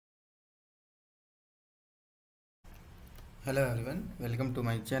Hello everyone, welcome to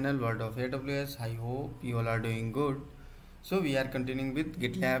my channel World of AWS. I hope you all are doing good. So we are continuing with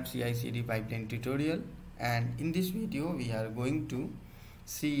GitLab CI/CD pipeline tutorial, and in this video we are going to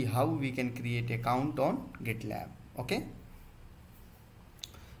see how we can create account on GitLab. Okay.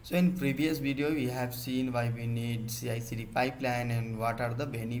 So in previous video we have seen why we need CI/CD pipeline and what are the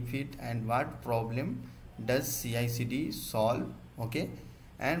benefit and what problem does CI/CD solve. Okay,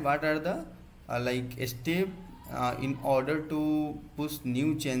 and what are the step in order to push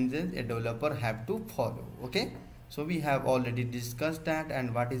new changes a developer have to follow. Okay, so we have already discussed that,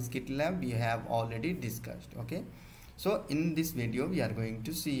 and what is GitLab we have already discussed. Okay, so in this video we are going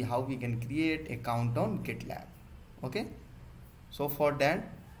to see how we can create account on GitLab. Okay, so for that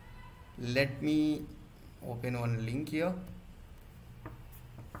let me open one link here,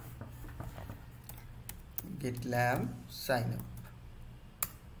 GitLab sign up.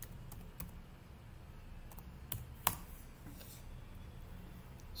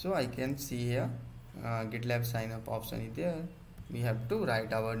 So I can see here GitLab sign up option is there. We have to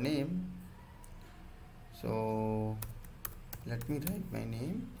write our name. So let me write my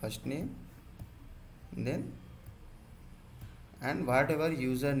name, first name, then and whatever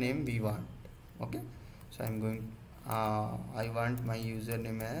username we want. Okay, so I'm going I want my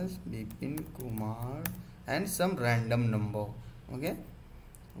username as 𝗬𝗠𝗠𝗧𝗘 and some random number. Okay,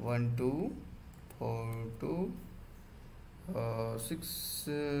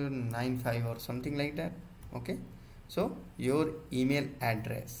 1242695 or something like that. Okay, so your email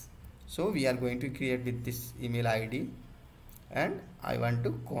address. So we are going to create with this email ID, and I want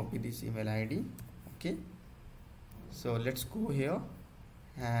to copy this email ID. Okay, so let's go here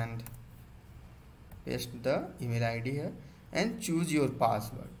and paste the email ID here and choose your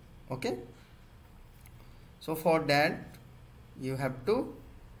password. Okay, so for that you have to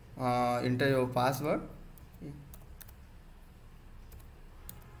enter your password.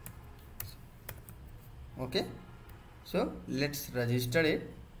 Okay, so let's register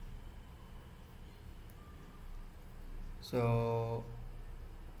it. So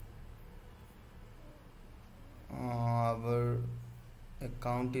our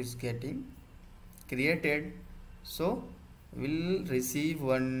account is getting created, so we'll receive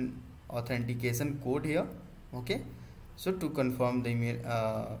one authentication code here. Okay, so to confirm the email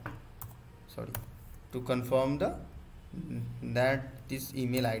to confirm that this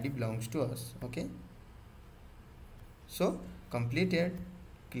email ID belongs to us. Okay, so completed,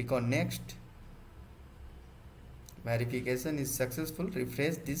 click on next. Verification is successful,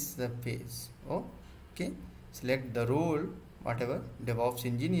 refresh this page. Okay, select the role, whatever, DevOps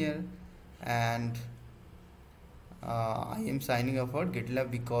engineer, and I am signing up for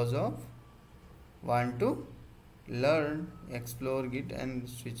GitLab because of want to learn, explore Git and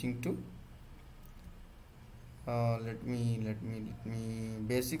switching to let me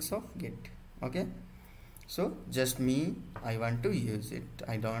basics of Git. Okay, so just me, I want to use it.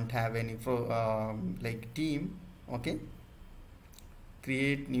 I don't have any team. Okay,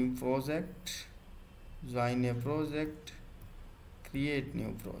 create new project, join a project, create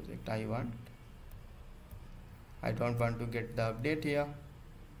new project. I don't want to get the update here.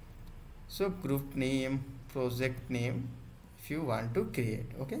 So group name, project name if you want to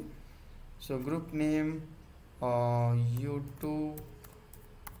create. Okay, so group name YouTube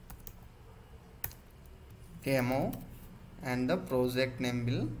demo, and the project name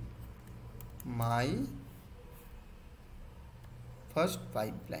will my first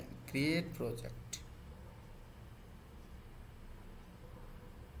pipeline. Create project.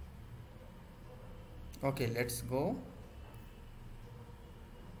 Okay, let's go.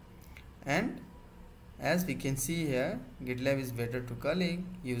 And as we can see here, GitLab is better to colleague,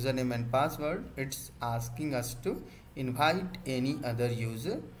 username and password. It's asking us to invite any other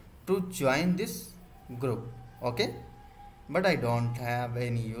user to join this group. Okay, but I don't have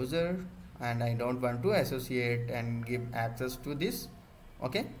any user and I don't want to associate and give access to this.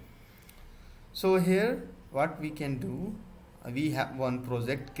 Okay, so here what we can do, we have one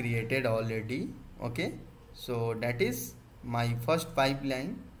project created already. Okay, so that is my first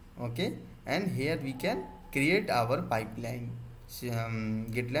pipeline. Okay, and here we can create our pipeline,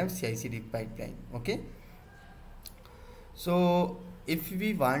 GitLab CI/CD pipeline. Okay, so if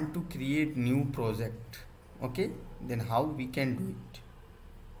we want to create new project, okay, then how we can do it?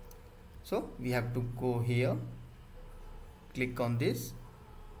 So we have to go here, click on this,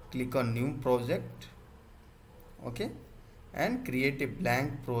 click on new project. Okay, and create a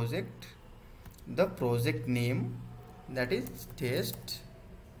blank project. The project name, that is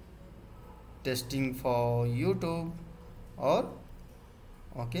testing for YouTube, or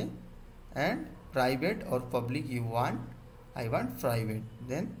okay, and private or public you want I want private.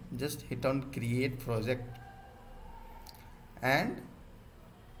 Then just hit on create project, and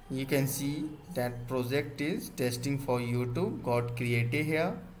you can see that project is testing for YouTube got created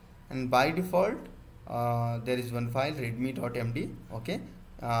here, and by default there is one file readme.md. okay,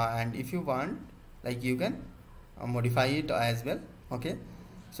 and if you want, like, you can modify it as well. Okay,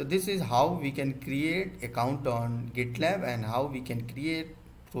 so this is how we can create account on GitLab and how we can create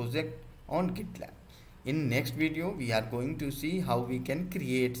project on GitLab. In next video we are going to see how we can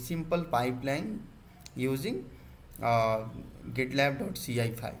create simple pipeline using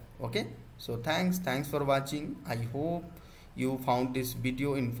GitLab.ci file. Okay, so thanks for watching. I hope you found this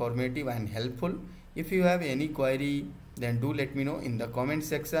video informative and helpful. If you have any query, then do let me know in the comment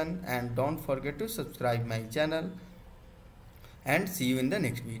section, and don't forget to subscribe my channel, and see you in the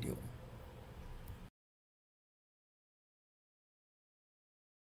next video.